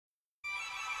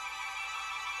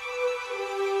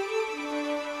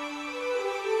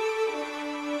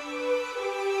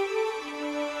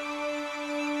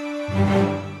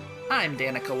I'm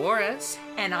Danica Juarez.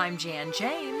 And I'm Jan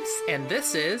James. And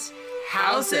this is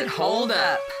How's It Hold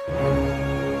Up?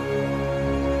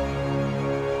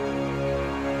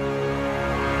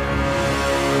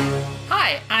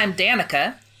 Hi, I'm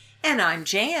Danica. And I'm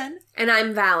Jan. And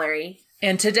I'm Valerie.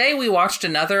 And today we watched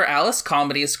another Alice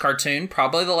Comedies cartoon,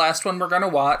 probably the last one we're going to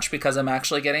watch because I'm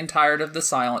actually getting tired of the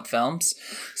silent films.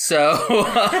 So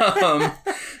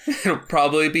it'll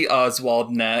probably be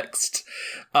Oswald next.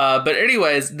 But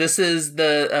anyways, this is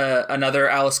the another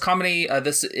Alice comedy.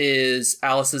 This is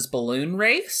Alice's Balloon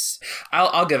Race.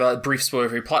 I'll give a brief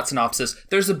spoiler-free plot synopsis.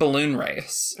 There's a balloon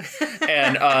race.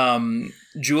 And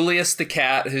Julius the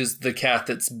cat, who's the cat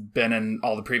that's been in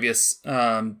all the previous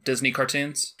Disney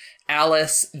cartoons.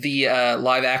 Alice, the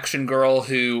live-action girl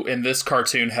who, in this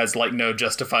cartoon, has, no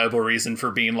justifiable reason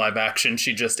for being live-action.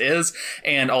 She just is.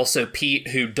 And also Pete,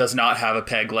 who does not have a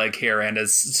peg leg here and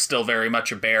is still very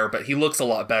much a bear, but he looks a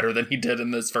lot better than he did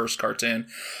in this first cartoon.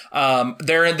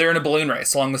 They're in a balloon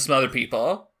race, along with some other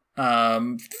people,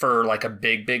 for, a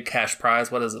big cash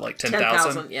prize. What is it,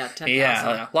 10,000? Yeah, 10,000.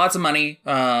 Yeah, lots of money.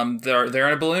 They're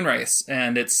in a balloon race,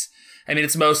 and it's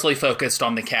mostly focused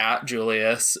on the cat,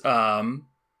 Julius.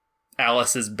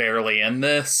 Alice is barely in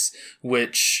this,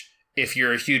 which, if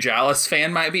you're a huge Alice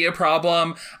fan, might be a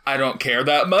problem. I don't care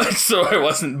that much, so I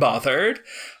wasn't bothered.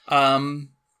 But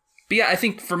yeah, I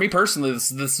think for me personally,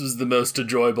 this was the most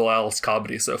enjoyable Alice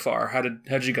comedy so far. How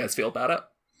did you guys feel about it?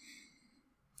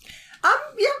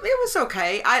 Yeah, it was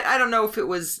okay. I don't know if it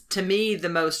was, to me, the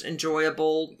most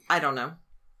enjoyable. I don't know.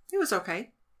 It was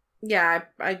okay. Yeah,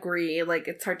 I agree.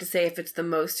 It's hard to say if it's the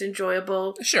most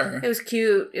enjoyable. Sure. It was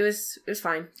cute. It was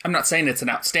fine. I'm not saying it's an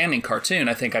outstanding cartoon.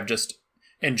 I think I've just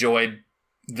enjoyed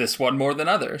this one more than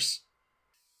others.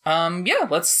 Yeah,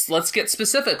 let's get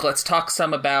specific. Let's talk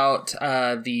some about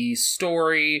the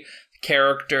story,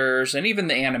 characters, and even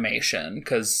the animation,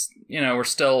 because,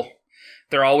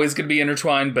 they're always going to be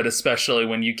intertwined, but especially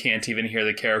when you can't even hear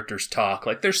the characters talk.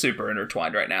 They're super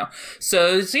intertwined right now.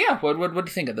 So yeah, what do you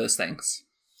think of those things?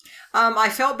 I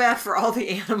felt bad for all the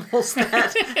animals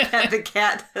that the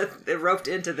cat roped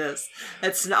into this.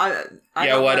 It's not.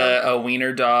 A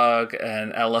wiener dog,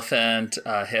 an elephant,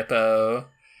 a hippo.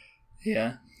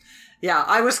 Yeah. Yeah,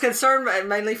 I was concerned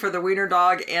mainly for the wiener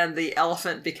dog and the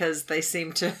elephant because they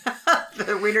seemed to.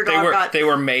 The wiener dog they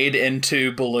were made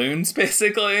into balloons,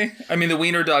 basically. I mean, the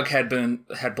wiener dog had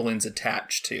balloons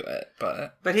attached to it,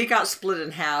 but he got split in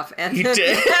half, and he then,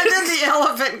 did. And then the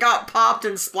elephant got popped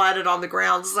and splatted on the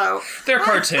ground. So they're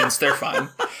cartoons; they're fine.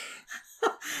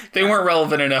 They weren't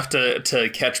relevant enough to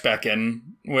catch back in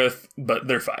with, but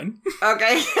they're fine.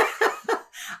 Okay.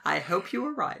 I hope you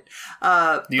were right.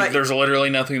 There's literally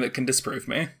nothing that can disprove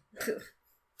me.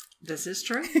 This is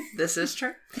true. This is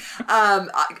true.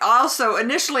 Also,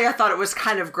 initially I thought it was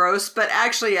kind of gross, but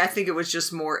actually I think it was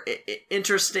just more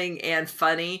interesting and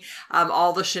funny.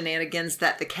 All the shenanigans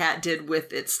that the cat did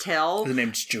with its tail. The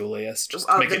name's Julius. Just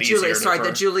make it easier.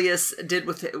 That Julius did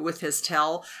with his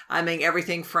tail. I mean,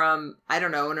 everything from, I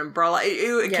don't know, an umbrella.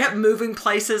 It kept moving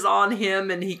places on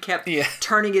him, and he kept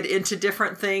turning it into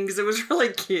different things. It was really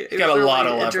cute. Got a lot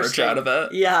of leverage out of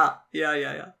it. Yeah.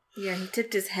 Yeah, he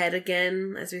tipped his head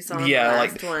again, as we saw in the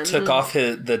last one. Took off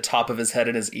the top of his head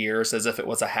and his ears as if it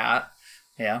was a hat.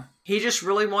 Yeah. He just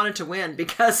really wanted to win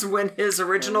because when his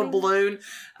original balloon...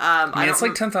 it's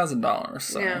 $10,000.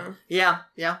 So. Yeah.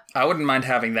 I wouldn't mind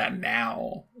having that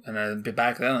now. And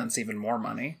back then, it's even more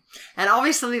money. And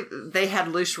obviously, they had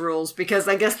loose rules because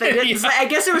I guess they didn't. I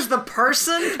guess it was the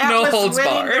person that was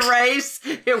winning the race.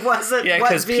 It wasn't. Yeah,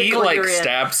 because Pete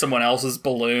stabbed someone else's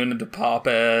balloon to pop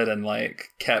it, and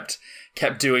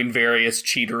kept doing various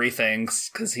cheatery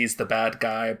things because he's the bad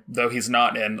guy. Though he's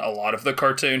not in a lot of the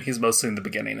cartoon, he's mostly in the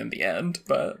beginning and the end.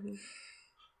 But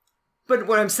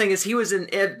what I'm saying is, he was in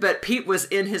it, but Pete was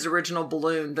in his original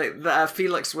balloon.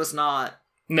 Felix was not.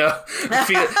 No,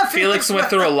 Felix went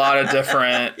through a lot of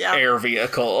different air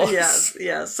vehicles.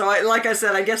 Yes. So, like I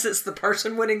said, I guess it's the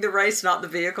person winning the race, not the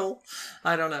vehicle.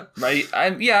 I don't know. Right? I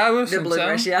would assume the balloon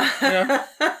race. Yeah.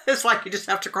 It's like you just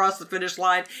have to cross the finish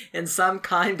line in some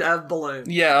kind of balloon.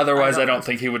 Yeah. Otherwise, I don't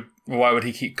think he would. Why would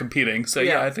he keep competing? So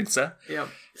yeah, I think so. Yeah.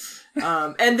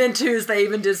 And then too is they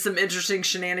even did some interesting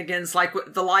shenanigans like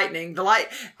with the lightning.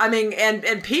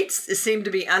 And Pete seemed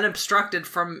to be unobstructed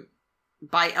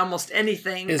by almost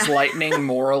anything. Is lightning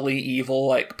morally evil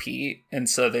like Pete? And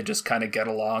so they just kind of get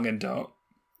along and don't?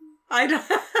 I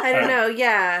don't know,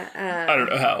 yeah. I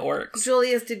don't know how it works.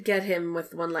 Julius did get him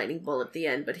with one lightning bolt at the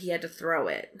end, but he had to throw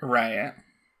it. Right.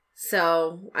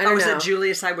 So, I don't know. Oh, is it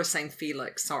Julius? I was saying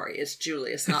Felix. Sorry, it's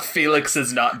Julius, not Felix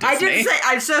is not Disney.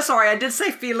 I'm so sorry. I did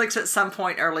say Felix at some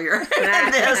point earlier in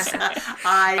this.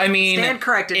 I mean, stand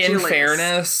corrected, in Julius.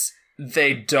 fairness,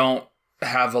 they don't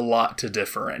have a lot to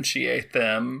differentiate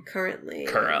them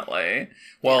currently.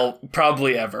 Well,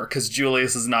 probably ever, because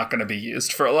Julius is not going to be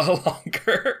used for a little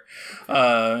longer.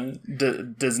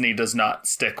 Disney does not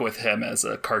stick with him as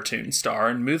a cartoon star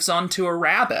and moves on to a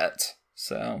rabbit.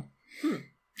 So,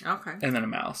 okay, and then a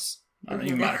mouse. I don't know,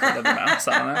 you might have heard of the mouse.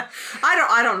 I don't know.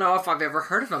 I don't know if I've ever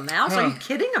heard of a mouse. Are you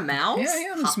kidding? A mouse?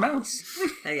 Yeah, there's a mouse.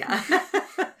 Yeah.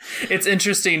 It's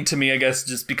interesting to me, I guess,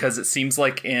 just because it seems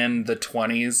like in the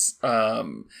 20s,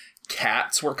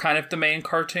 cats were kind of the main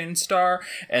cartoon star,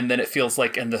 and then it feels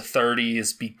like in the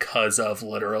 30s, because of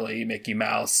literally Mickey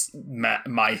Mouse,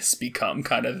 mice become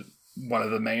kind of one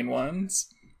of the main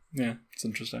ones. Yeah, it's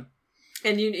interesting.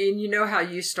 And you know how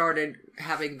you started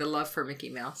having the love for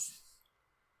Mickey Mouse?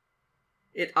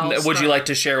 Would you like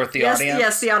to share with the audience?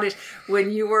 Yes, the audience.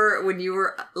 When you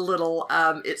were little,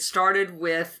 it started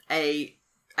with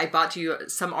I bought you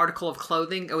some article of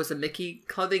clothing. It was a Mickey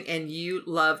clothing, and you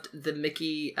loved the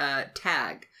Mickey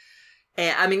tag.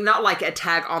 And, I mean, not like a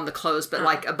tag on the clothes, but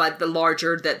but the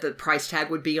larger that the price tag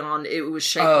would be on. It was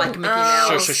shaped like Mickey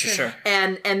Mouse. Sure.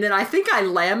 And then I think I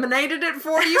laminated it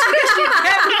for you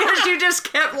because you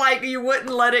just kept like you wouldn't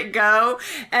let it go.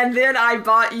 And then I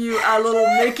bought you a little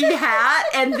Mickey hat,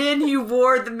 and then you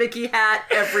wore the Mickey hat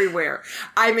everywhere.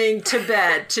 I mean, to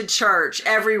bed, to church,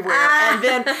 everywhere. And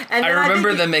then I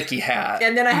remember the Mickey hat.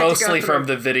 And then I had mostly to go from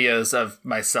the videos of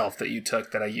myself that you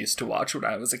took that I used to watch when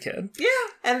I was a kid. Yeah,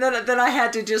 and then I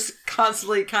had to just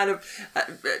constantly kind of,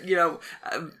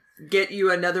 get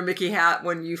you another Mickey hat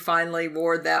when you finally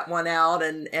wore that one out.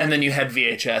 And then you had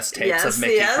VHS tapes of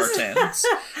Mickey cartoons,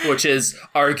 which is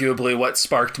arguably what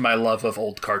sparked my love of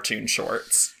old cartoon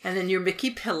shorts. And then your Mickey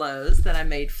pillows that I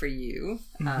made for you,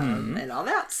 and all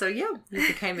that. So, yeah, you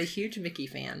became a huge Mickey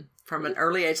fan from an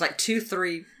early age, like 2,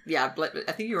 3. Yeah,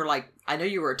 I think you were I know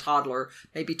you were a toddler,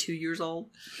 maybe 2 years old.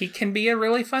 He can be a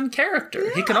really fun character.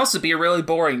 Yeah. He can also be a really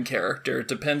boring character. It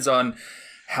depends on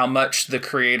how much the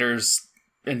creators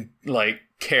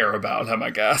care about him, I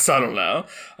guess. I don't know.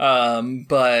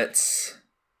 But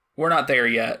we're not there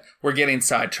yet. We're getting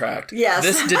sidetracked. Yes.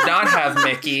 This did not have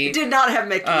Mickey. It did not have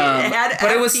Mickey.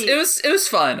 But it was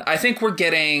fun. I think we're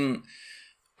getting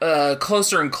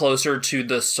closer and closer to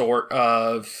the sort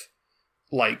of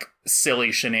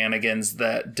silly shenanigans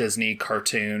that Disney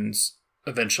cartoons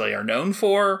eventually are known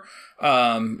for.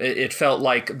 It felt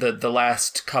like the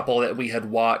last couple that we had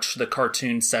watched, the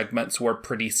cartoon segments were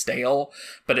pretty stale,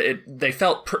 but they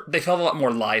felt a lot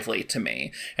more lively to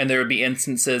me. And there would be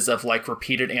instances of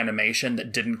repeated animation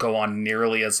that didn't go on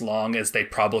nearly as long as they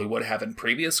probably would have in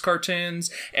previous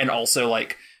cartoons, and also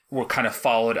were kind of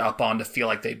followed up on to feel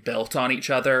like they built on each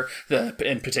other.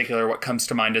 In particular, what comes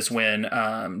to mind is when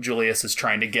Julius is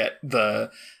trying to get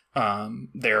their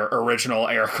original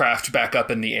aircraft back up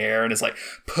in the air and is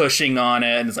pushing on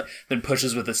it, and is then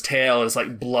pushes with his tail, is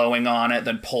blowing on it,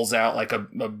 then pulls out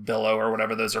a billow or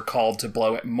whatever those are called to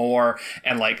blow it more,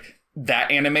 and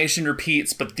that animation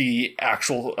repeats, but the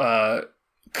actual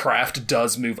craft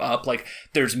does move up.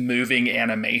 There's moving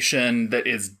animation that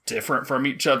is different from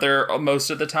each other most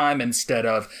of the time, instead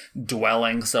of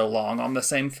dwelling so long on the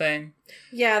same thing.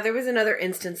 Yeah, there was another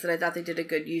instance that I thought they did a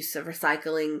good use of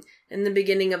recycling. In the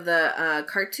beginning of the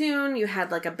cartoon, you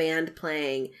had a band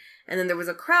playing, and then there was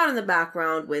a crowd in the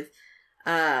background with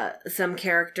some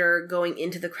character going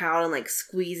into the crowd and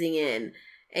squeezing in.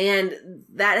 And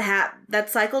that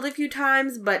cycled a few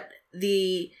times, but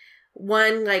the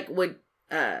one would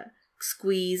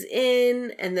squeeze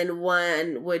in, and then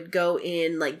one would go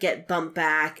in, get bumped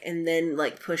back, and then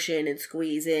push in and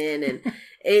squeeze in, and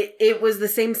it was the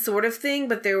same sort of thing,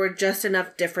 but there were just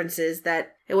enough differences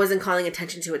that it wasn't calling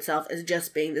attention to itself as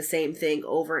just being the same thing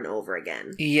over and over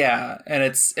again. Yeah, and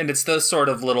it's those sort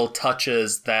of little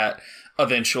touches that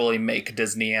eventually make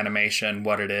Disney animation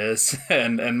what it is,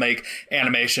 and make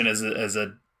animation as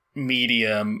a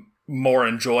medium more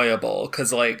enjoyable,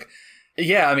 because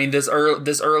yeah, I mean, this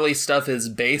early stuff is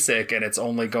basic, and it's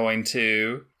only going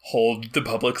to hold the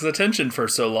public's attention for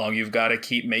so long. You've got to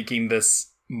keep making this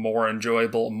more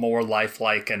enjoyable, more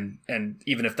lifelike, and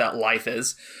even if that life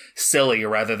is silly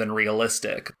rather than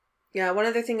realistic. Yeah, one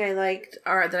other thing I liked,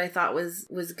 or that I thought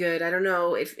was good, I don't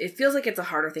know, it feels like it's a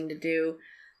harder thing to do,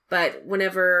 but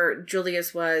whenever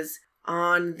Julius was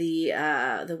on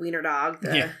the wiener dog,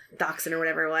 the dachshund or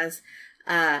whatever it was,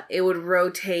 it would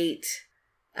rotate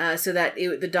so that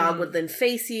the dog would then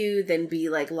face you, then be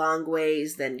like long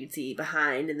ways, then you'd see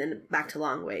behind, and then back to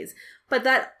long ways. But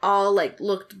that all like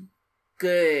looked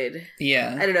good.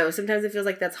 Yeah. I don't know. Sometimes it feels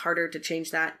like that's harder to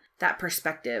change that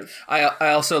perspective. I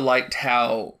also liked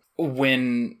how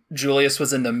when Julius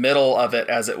was in the middle of it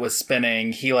as it was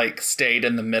spinning, he like stayed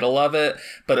in the middle of it,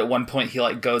 but at one point he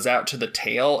like goes out to the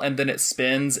tail and then it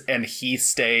spins and he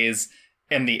stays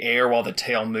in the air while the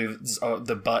tail moves,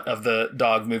 the butt of the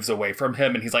dog moves away from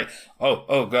him, and he's like,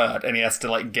 oh god, and he has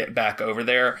to like get back over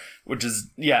there, which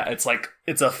is, yeah, it's like,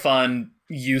 it's a fun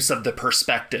use of the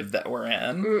perspective that we're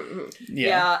in. Mm-hmm.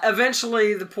 Yeah,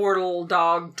 eventually the poor little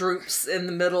dog droops in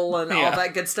the middle and all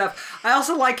that good stuff. I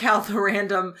also like how the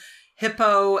random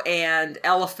hippo and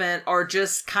elephant are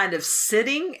just kind of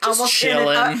sitting, just almost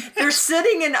chilling. They're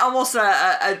sitting in almost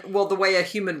well, the way a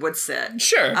human would sit.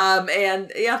 Sure.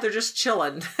 And yeah, they're just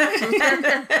chilling. Well,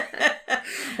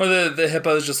 the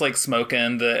hippo's just like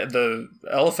smoking. The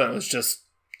elephant was just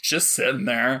sitting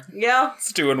there. Yeah.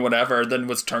 It's doing whatever, then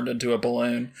was turned into a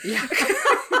balloon. Yeah.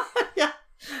 Yeah.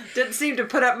 Didn't seem to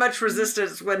put up much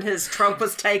resistance when his trunk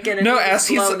was taken. And as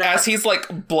he's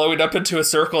like blowing up into a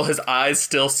circle, his eyes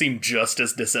still seem just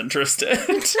as disinterested.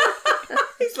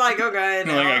 He's like, okay,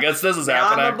 now, like, I guess this is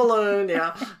happening. I'm a balloon,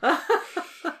 yeah.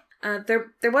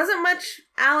 There wasn't much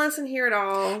Alice in here at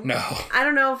all. No. I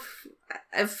don't know if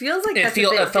it feels like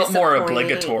it felt more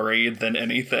obligatory than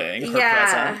anything. Her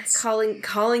presence.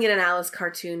 calling it an Alice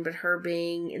cartoon, but her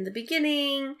being in the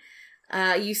beginning.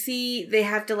 You see, they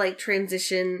have to like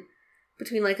transition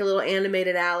between like a little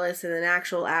animated Alice and an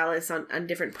actual Alice on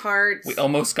different parts. We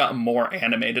almost got more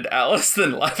animated Alice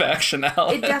than live action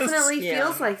Alice. It definitely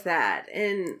feels like that,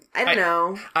 and I don't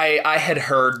know. I had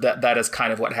heard that is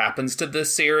kind of what happens to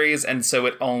this series, and so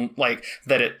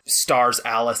that it stars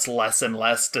Alice less and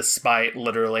less, despite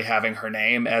literally having her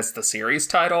name as the series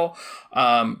title.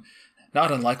 Not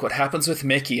unlike what happens with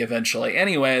Mickey eventually.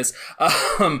 Anyways,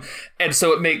 and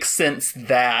so it makes sense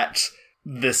that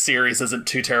this series isn't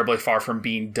too terribly far from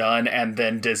being done, and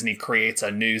then Disney creates a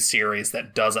new series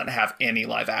that doesn't have any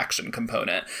live action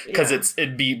component, because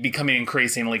it'd be becoming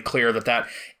increasingly clear that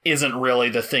isn't really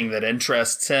the thing that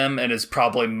interests him, and is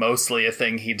probably mostly a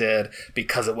thing he did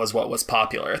because it was what was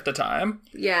popular at the time.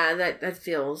 Yeah, that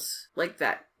feels like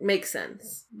that makes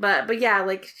sense. But yeah,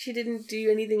 like, she didn't do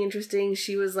anything interesting.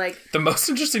 She was like, the most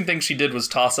interesting thing she did was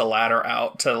toss a ladder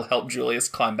out to help Julius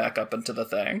climb back up into the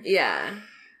thing. Yeah.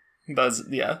 She was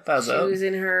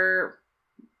in her,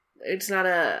 it's not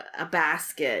a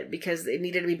basket, because it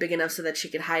needed to be big enough so that she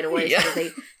could hide away, so that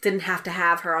they didn't have to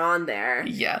have her on there.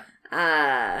 Yeah.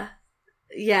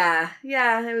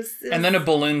 It was, and then a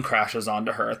balloon crashes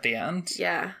onto her at the end.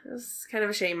 Yeah, it was kind of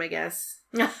a shame, I guess.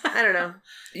 I don't know.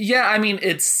 Yeah, I mean,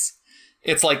 it's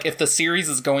like, if the series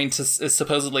is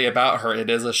supposedly about her, it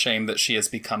is a shame that she has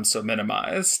become so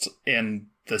minimized in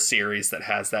the series that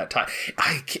has that time.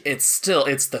 It's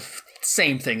the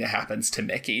same thing that happens to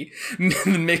Mickey.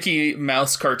 Mickey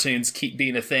Mouse cartoons keep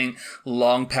being a thing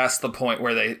long past the point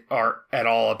where they aren't at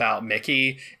all about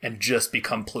Mickey and just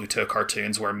become Pluto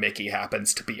cartoons where Mickey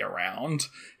happens to be around.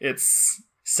 It's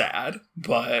sad,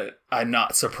 but I'm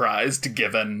not surprised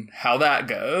given how that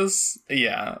goes.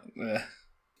 Yeah.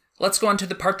 Let's go on to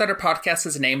the part that our podcast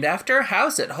is named after.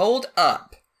 How's it hold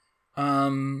up?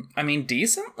 I mean,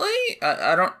 decently.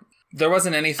 There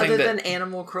wasn't anything other than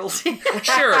animal cruelty.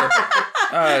 Sure.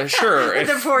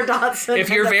 The poor Dotson.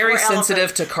 If you're very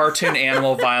sensitive to cartoon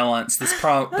animal violence, this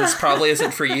probably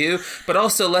isn't for you. But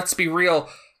also, let's be real.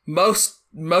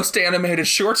 Most animated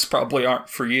shorts probably aren't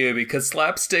for you, because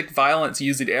slapstick violence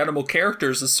using animal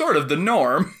characters is sort of the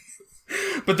norm.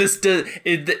 But this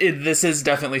is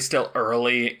definitely still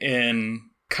early in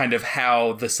kind of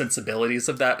how the sensibilities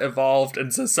of that evolved,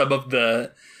 and so some of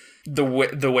the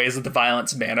ways that the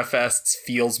violence manifests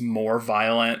feels more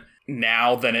violent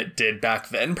now than it did back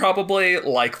then, probably,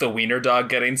 like the wiener dog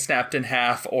getting snapped in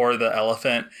half, or the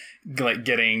elephant like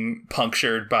getting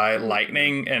punctured by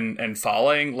lightning and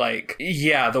falling. Like,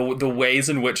 yeah, the ways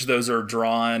in which those are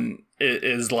drawn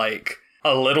is like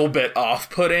a little bit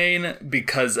off-putting,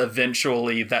 because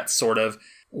eventually that's sort of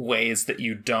ways that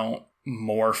you don't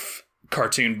morph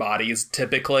cartoon bodies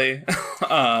typically.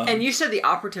 And you said the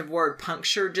operative word,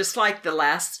 puncture. Just like the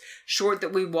last short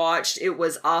that we watched, it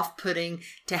was off-putting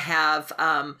to have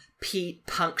Pete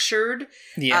punctured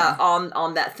Yeah.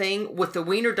 on that thing. With the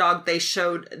wiener dog, they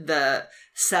showed the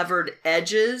severed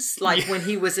edges, like when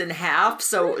he was in half,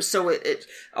 so it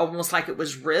almost like it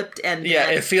was ripped, and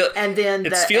then,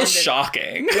 it feels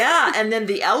shocking. Yeah, and then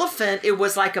the elephant, it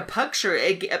was like a puncture.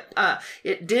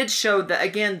 It did show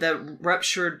the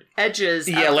ruptured edges.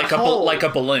 Yeah, of like a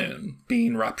balloon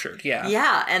being ruptured. Yeah,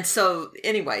 yeah, and so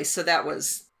anyway, so that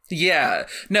was no.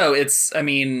 It's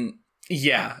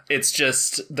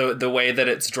just the way that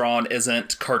it's drawn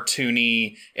isn't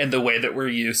cartoony in the way that we're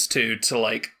used to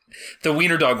like. The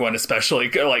wiener dog one especially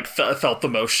felt the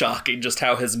most shocking, just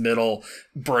how his middle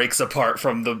breaks apart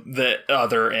from the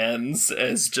other ends.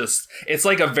 Is just, it's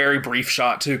like a very brief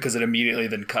shot too, because it immediately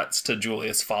then cuts to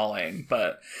Julius falling.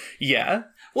 But yeah.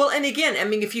 Well, and again, I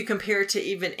mean, if you compare it to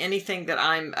even anything that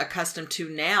I'm accustomed to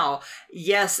now,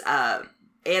 yes,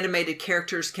 animated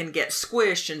characters can get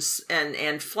squished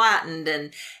and flattened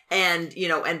and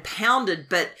pounded,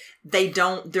 but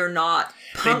they're not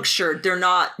punctured, they're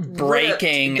not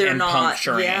breaking, ripped, and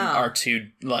puncturing are two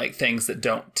like things that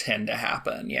don't tend to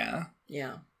happen. Yeah,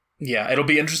 it'll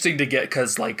be interesting to get,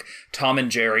 because like Tom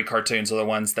and Jerry cartoons are the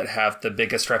ones that have the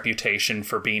biggest reputation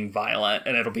for being violent,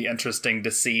 and it'll be interesting to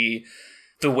see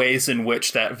the ways in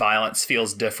which that violence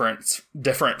feels different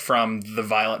from the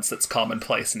violence that's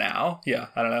commonplace now. Yeah,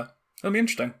 I don't know. It'll be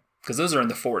interesting, because those are in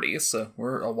the 40s, so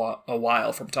we're a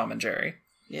while from Tom and Jerry.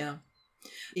 Yeah.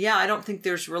 Yeah, I don't think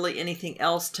there's really anything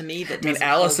else to me that doesn't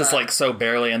Alice is hold up. like so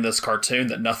barely in this cartoon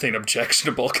that nothing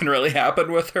objectionable can really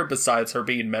happen with her besides her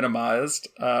being minimized.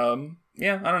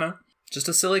 Yeah, I don't know. Just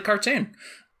a silly cartoon.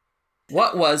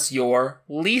 What was your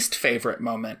least favorite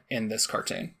moment in this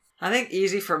cartoon? I think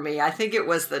easy for me. I think it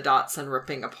was the Dotson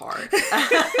ripping apart.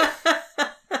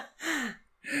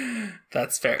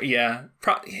 That's fair. Yeah.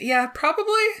 Probably.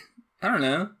 I don't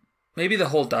know. Maybe the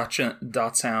whole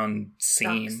Dachshund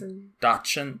scene.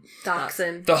 Dachshund.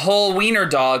 The whole wiener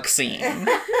dog scene.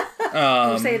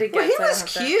 Say it again. Well, he was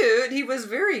cute. He was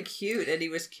very cute, and he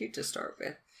was cute to start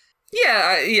with.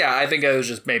 Yeah, I think it was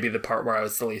just maybe the part where I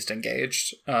was the least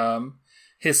engaged.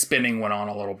 His spinning went on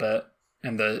a little bit,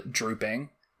 and the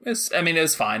drooping. It was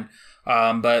fine.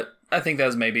 But I think that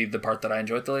was maybe the part that I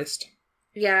enjoyed the least.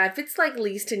 Yeah, if it's like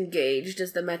least engaged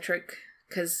as the metric,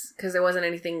 because there wasn't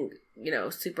anything,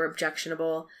 super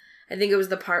objectionable. I think it was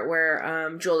the part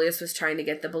where Julius was trying to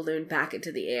get the balloon back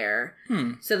into the air.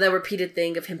 So the repeated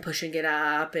thing of him pushing it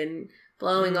up and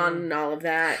blowing on and all of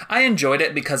that. I enjoyed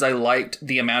it because I liked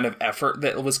the amount of effort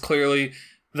that was clearly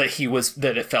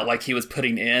that it felt like he was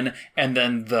putting in, and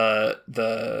then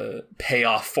the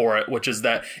payoff for it, which is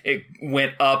that it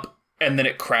went up and then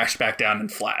it crashed back down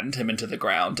and flattened him into the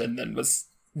ground, and then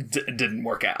didn't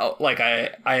work out. Like I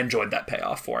enjoyed that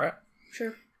payoff for it.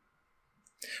 Sure.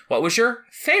 What was your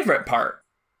favorite part?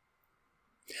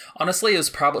 Honestly, it was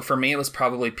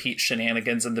probably Pete's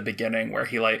shenanigans in the beginning, where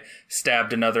he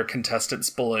stabbed another contestant's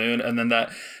balloon, and then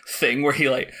that thing where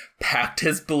he packed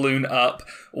his balloon up,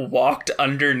 walked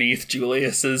underneath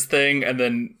Julius's thing, and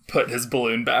then put his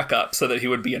balloon back up so that he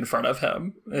would be in front of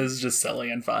him. It was just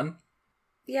silly and fun.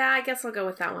 Yeah, I guess I'll go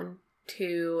with that one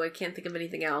too. I can't think of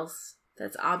anything else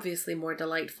that's obviously more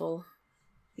delightful.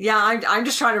 Yeah, I'm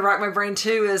just trying to rack my brain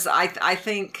too. I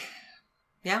think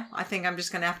I'm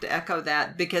just going to have to echo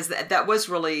that, because that was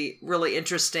really, really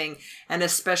interesting. And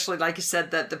especially, like you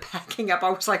said, that the packing up, I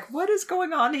was like, what is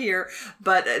going on here?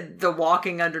 But the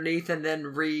walking underneath and then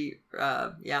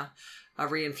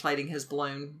reinflating his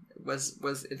balloon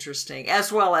was interesting, as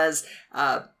well as,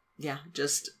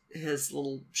 just his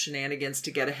little shenanigans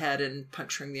to get ahead and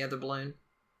puncturing the other balloon.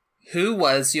 Who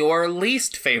was your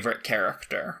least favorite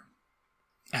character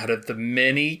out of the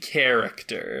many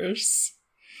characters?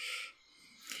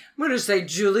 I'm going to say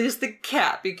Julius the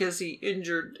cat, because he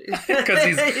injured... Because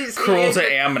he's cruel to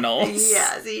animals.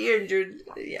 Yes, he injured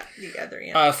the other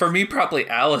animals. For me, probably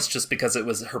Alice, just because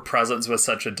her presence was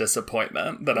such a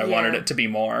disappointment that I wanted it to be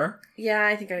more. Yeah,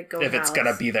 I think I'd go with if it's going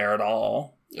to be there at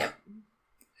all. Yep.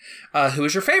 Who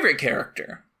was your favorite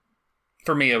character?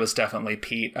 For me, it was definitely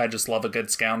Pete. I just love a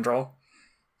good scoundrel.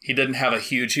 He didn't have a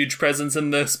huge presence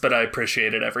in this, but I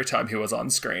appreciated every time he was on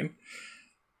screen.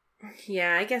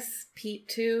 Yeah, I guess Pete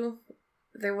too.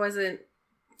 There wasn't...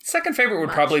 Second favorite would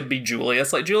probably be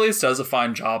Julius. Julius does a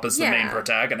fine job as the main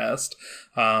protagonist.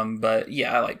 But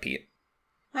yeah, I like Pete.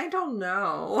 I don't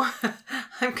know.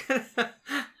 I'm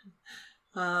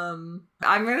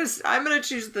gonna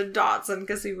choose the Dotson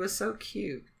because he was so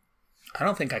cute. I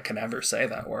don't think I can ever say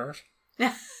that word.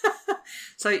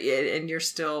 So, and you're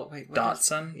still... Wait, what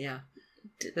Dotson? Yeah.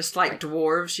 Just like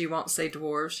dwarves, you won't say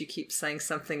dwarves. You keep saying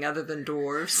something other than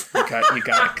dwarves. You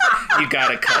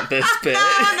gotta cut this bit.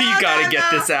 You gotta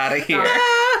get this out of here.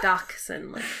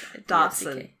 Dachshund. Like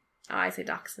Dachshund. Oh, I say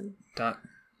dachshund.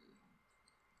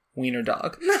 Wiener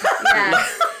dog. Yeah.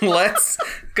 Let's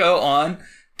go on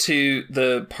to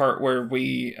the part where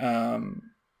we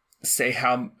say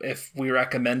if we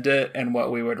recommend it and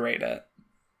what we would rate it.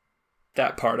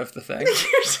 That part of the thing.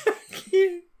 You're so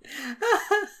cute.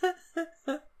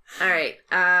 All right.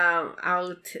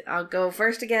 I'll go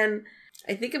first again.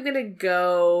 I think I'm gonna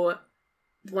go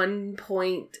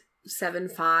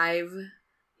 1.75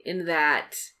 in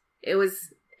that it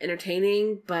was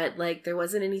entertaining, but like there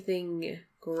wasn't anything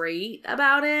great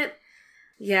about it.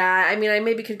 Yeah, I mean, I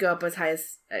maybe could go up as high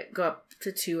as go up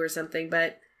to 2 or something,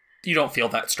 but You don't feel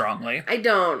that strongly. I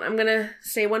don't. I'm gonna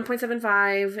say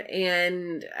 1.75,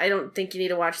 and I don't think you need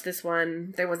to watch this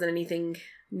one. There wasn't anything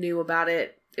new about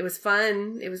it. It was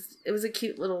fun. It was a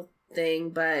cute little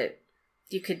thing, but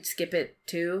you could skip it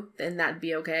too, and that'd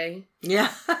be okay.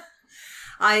 Yeah.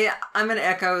 I'm going to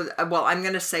echo, well, I'm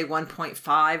going to say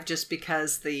 1.5 just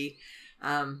because the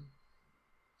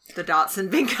Dotson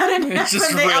being cut in half.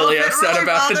 Just really upset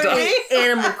about the Dotson.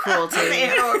 Animal cruelty.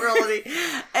 Animal cruelty.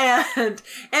 And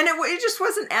it just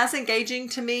wasn't as engaging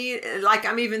to me. Like,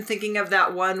 I'm even thinking of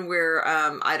that one where,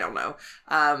 I don't know,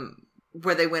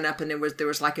 where they went up and there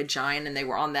was like a giant and they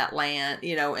were on that land,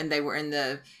 you know, and they were in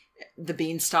the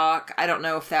beanstalk. I don't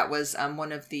know if that was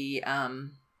one of the...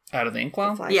 Out of the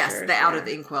Inkwell? Yes, Out of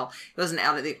the Inkwell. It wasn't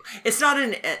Out of the... It's not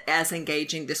as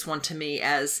engaging, this one, to me,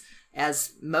 as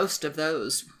most of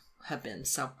those have been.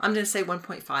 So I'm going to say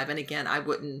 1.5. And again, I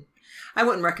wouldn't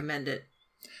recommend it.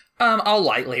 I'll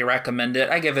lightly recommend it.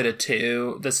 I give it a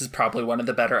 2. This is probably one of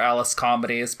the better Alice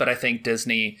comedies, but I think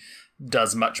Disney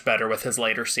does much better with his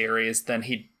later series than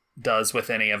he does with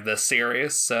any of this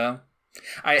series. So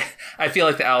I feel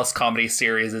like the Alice comedy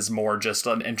series is more just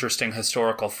an interesting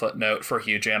historical footnote for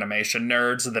huge animation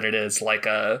nerds than it is like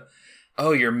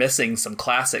you're missing some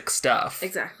classic stuff.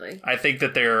 Exactly. I think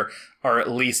that there are at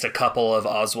least a couple of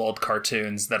Oswald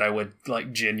cartoons that I would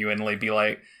like genuinely be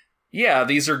like, yeah,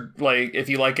 these are like, if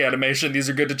you like animation, these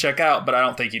are good to check out, but I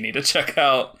don't think you need to check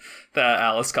out the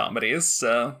Alice comedies.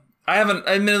 So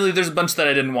admittedly, there's a bunch that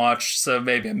I didn't watch, so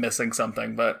maybe I'm missing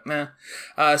something, but meh.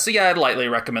 So yeah, I'd lightly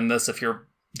recommend this if you're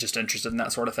just interested in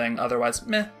that sort of thing. Otherwise,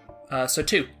 meh. So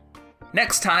 2.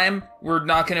 Next time, we're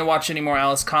not going to watch any more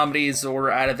Alice comedies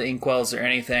or Out of the Inkwells or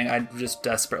anything. I just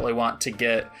desperately want to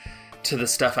get to the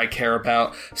stuff I care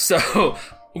about. So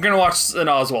we're going to watch an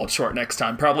Oswald short next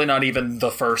time. Probably not even the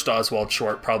first Oswald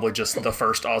short, probably just the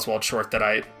first Oswald short that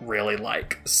I really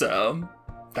like. So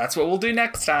that's what we'll do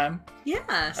next time.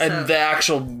 Yeah. So. And the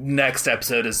actual next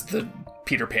episode is the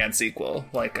Peter Pan sequel,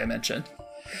 like I mentioned.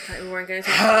 We weren't going to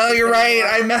talk about Oh, you're right.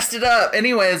 I messed it up.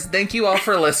 Anyways, thank you all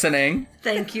for listening.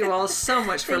 Thank you all so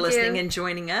much for listening and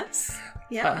joining us.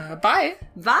 Yeah. Bye.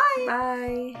 Bye.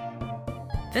 Bye.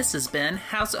 This has been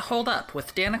How's It Hold Up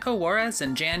with Danica Juarez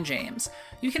and Jan James.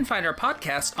 You can find our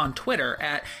podcast on Twitter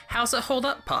at How's It Hold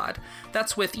Up Pod.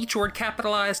 That's with each word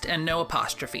capitalized and no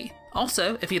apostrophe.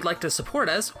 Also, if you'd like to support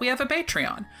us, we have a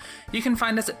Patreon. You can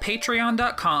find us at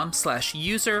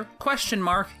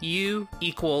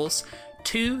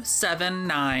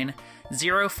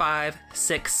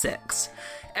patreon.com/user?U=2790566.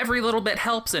 Every little bit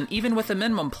helps, and even with a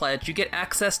minimum pledge, you get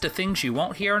access to things you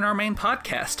won't hear in our main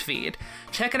podcast feed.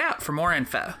 Check it out for more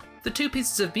info. The 2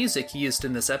 pieces of music used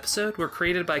in this episode were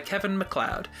created by Kevin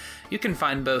MacLeod. You can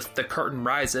find both The Curtain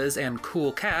Rises and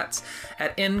Cool Cats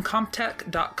at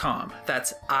incomptech.com.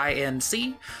 That's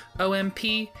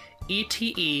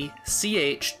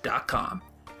INCOMPETECH.com.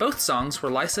 Both songs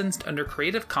were licensed under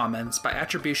Creative Commons by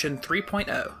Attribution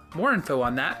 3.0. More info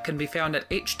on that can be found at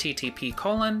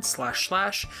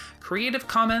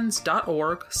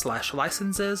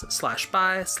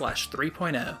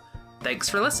http://creativecommons.org/licenses/by/3.0. Thanks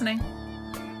for listening.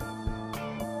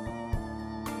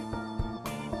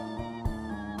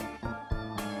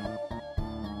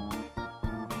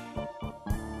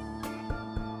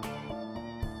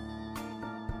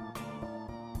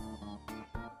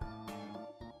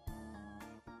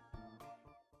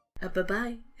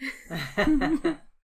 Bye-bye.